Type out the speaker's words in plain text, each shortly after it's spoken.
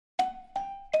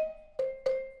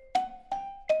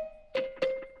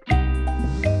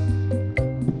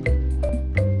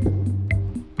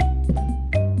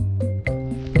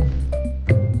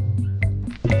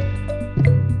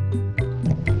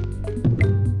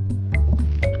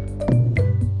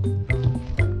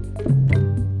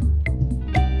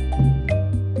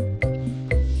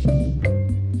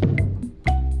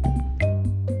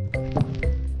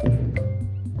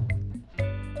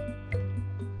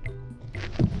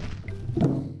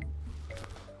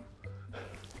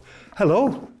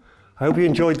Hello, I hope you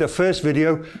enjoyed the first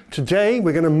video. Today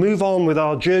we're going to move on with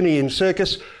our journey in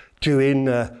circus, doing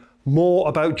more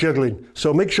about juggling.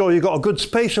 So make sure you've got a good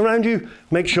space around you,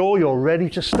 make sure you're ready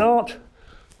to start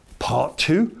part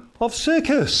 2 of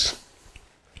circus.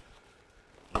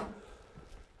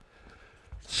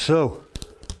 So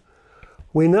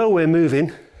we know we're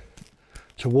moving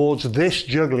towards this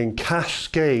juggling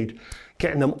cascade,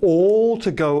 getting them all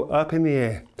to go up in the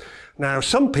air. Now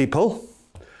some people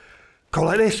go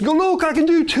like this, go, look, I can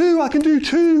do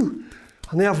two,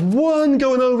 and they have one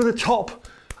going over the top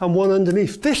and one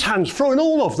underneath. This hand's throwing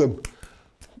all of them,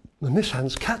 and this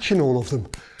hand's catching all of them,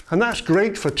 and that's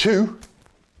great for 2.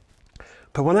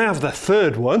 But when I have the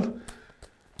third one,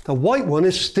 the white one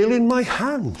is still in my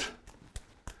hand.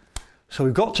 So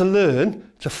we've got to learn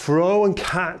to throw and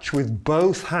catch with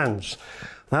both hands.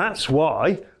 That's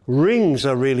why rings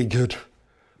are really good.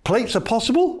 Plates are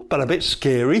possible, but a bit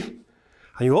scary.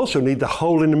 And you also need the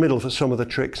hole in the middle for some of the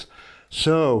tricks.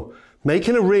 So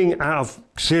making a ring out of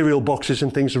cereal boxes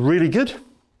and things are really good.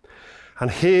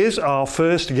 And here's our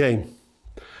first game.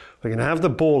 We're going to have the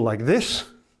ball like this.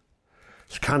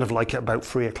 It's kind of like at about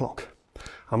 3 o'clock.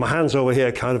 And my hand's over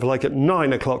here kind of like at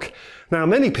 9 o'clock. Now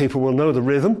many people will know the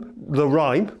rhythm, the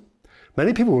rhyme.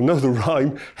 Many people will know the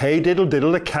rhyme. Hey diddle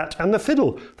diddle, the cat and the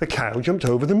fiddle. The cow jumped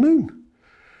over the moon.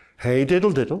 Hey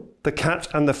diddle diddle, the cat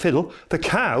and the fiddle, the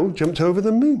cow jumped over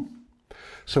the moon.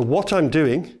 So what I'm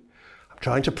doing, I'm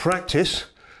trying to practice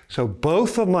so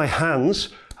both of my hands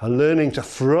are learning to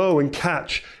throw and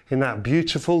catch in that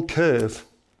beautiful curve.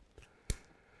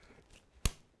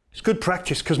 It's good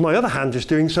practice because my other hand is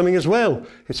doing something as well.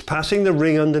 It's passing the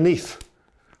ring underneath.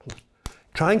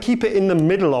 Try and keep it in the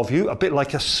middle of you, a bit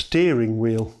like a steering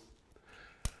wheel.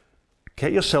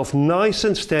 Get yourself nice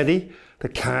and steady. The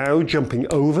cow jumping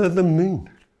over the moon.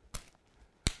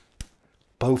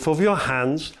 Both of your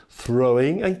hands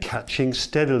throwing and catching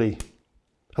steadily.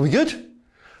 Are we good?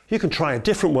 You can try a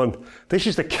different one. This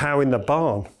is the cow in the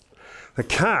barn. The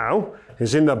cow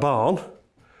is in the barn.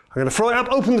 I'm going to throw it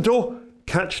up, open the door,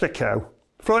 catch the cow.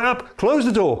 Throw it up, close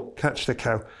the door, catch the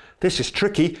cow. This is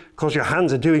tricky because your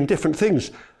hands are doing different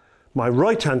things. My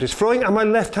right hand is throwing and my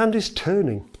left hand is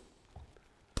turning.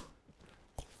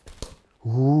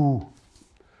 Ooh.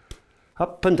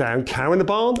 Up and down, cow in the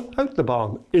barn, out the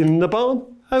barn, in the barn,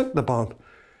 out the barn.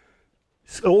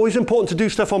 It's always important to do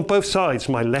stuff on both sides.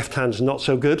 My left hand's not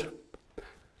so good.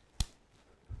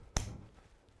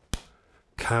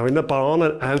 Cow in the barn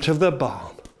and out of the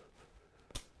barn.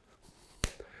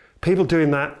 People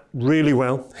doing that really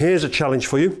well. Here's a challenge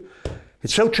for you.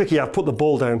 It's so tricky, I've put the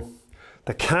ball down.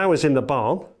 The cow is in the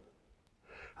barn.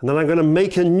 And then I'm going to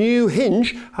make a new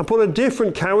hinge and put a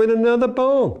different cow in another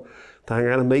barn. Then I'm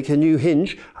going to make a new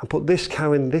hinge and put this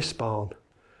cow in this barn.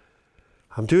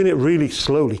 I'm doing it really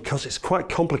slowly because it's quite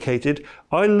complicated.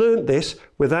 I learnt this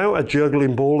without a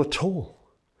juggling ball at all.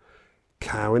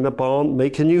 Cow in the barn,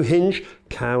 make a new hinge,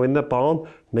 cow in the barn,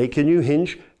 make a new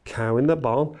hinge, cow in the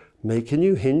barn, make a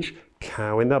new hinge,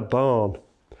 cow in the barn.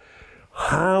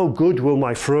 How good will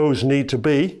my throws need to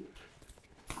be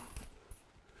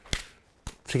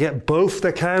to get both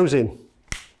the cows in?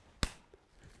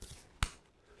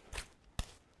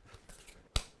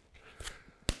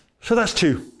 So that's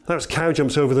 2. That's cow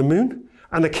jumps over the moon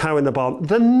and the cow in the barn.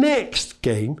 The next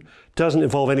game doesn't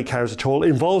involve any cows at all. It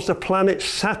involves the planet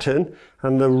Saturn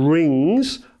and the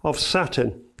rings of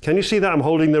Saturn. Can you see that? I'm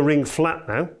holding the ring flat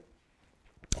now.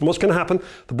 And what's going to happen?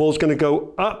 The ball's going to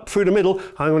go up through the middle.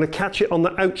 I'm going to catch it on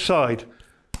the outside,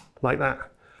 like that.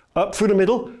 Up through the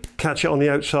middle, catch it on the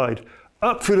outside.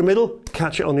 Up through the middle,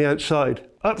 catch it on the outside.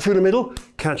 Up through the middle,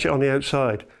 catch it on the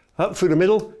outside. Up through the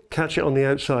middle, catch it on the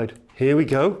outside. Here we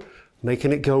go,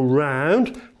 making it go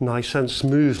round nice and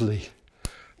smoothly.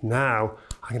 Now,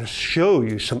 I'm going to show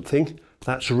you something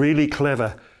that's really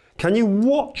clever. Can you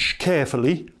watch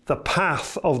carefully the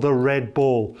path of the red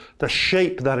ball, the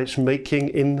shape that it's making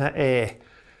in the air?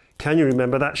 Can you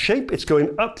remember that shape? It's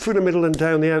going up through the middle and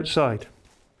down the outside.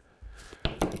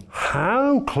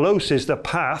 How close is the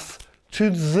path to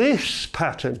this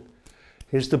pattern?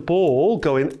 Is the ball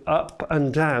going up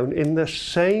and down in the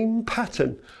same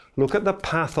pattern? Look at the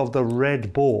path of the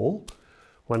red ball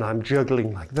when I'm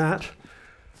juggling like that.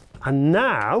 And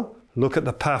now look at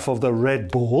the path of the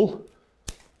red ball.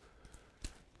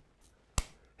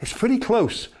 It's pretty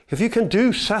close. If you can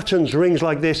do Saturn's rings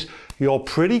like this, you're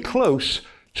pretty close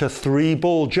to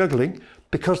 3-ball juggling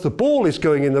because the ball is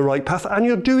going in the right path and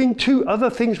you're doing 2 other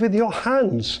things with your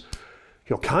hands.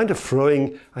 You're kind of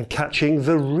throwing and catching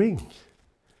the ring.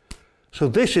 So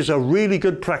this is a really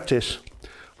good practice.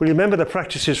 Well, remember the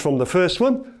practices from the first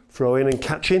one? Throwing and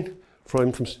catching,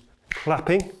 throwing from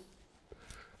clapping,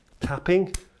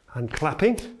 tapping and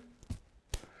clapping.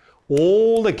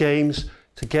 All the games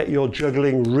to get your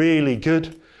juggling really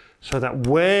good, so that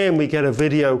when we get a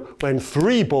video when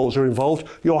 3 balls are involved,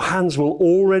 your hands will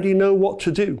already know what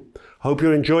to do. Hope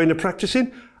you're enjoying the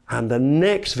practicing, and the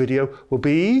next video will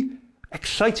be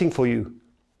exciting for you.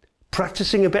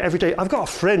 Practicing a bit every day. I've got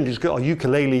a friend who's got a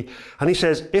ukulele, and he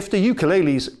says if the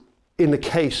ukulele's in the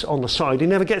case on the side, he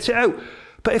never gets it out.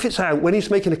 But if it's out, when he's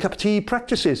making a cup of tea, he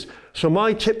practices. So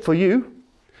my tip for you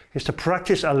is to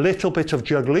practice a little bit of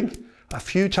juggling a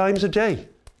few times a day,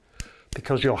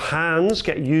 because your hands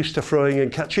get used to throwing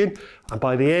and catching, and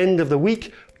by the end of the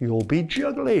week, you'll be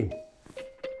juggling.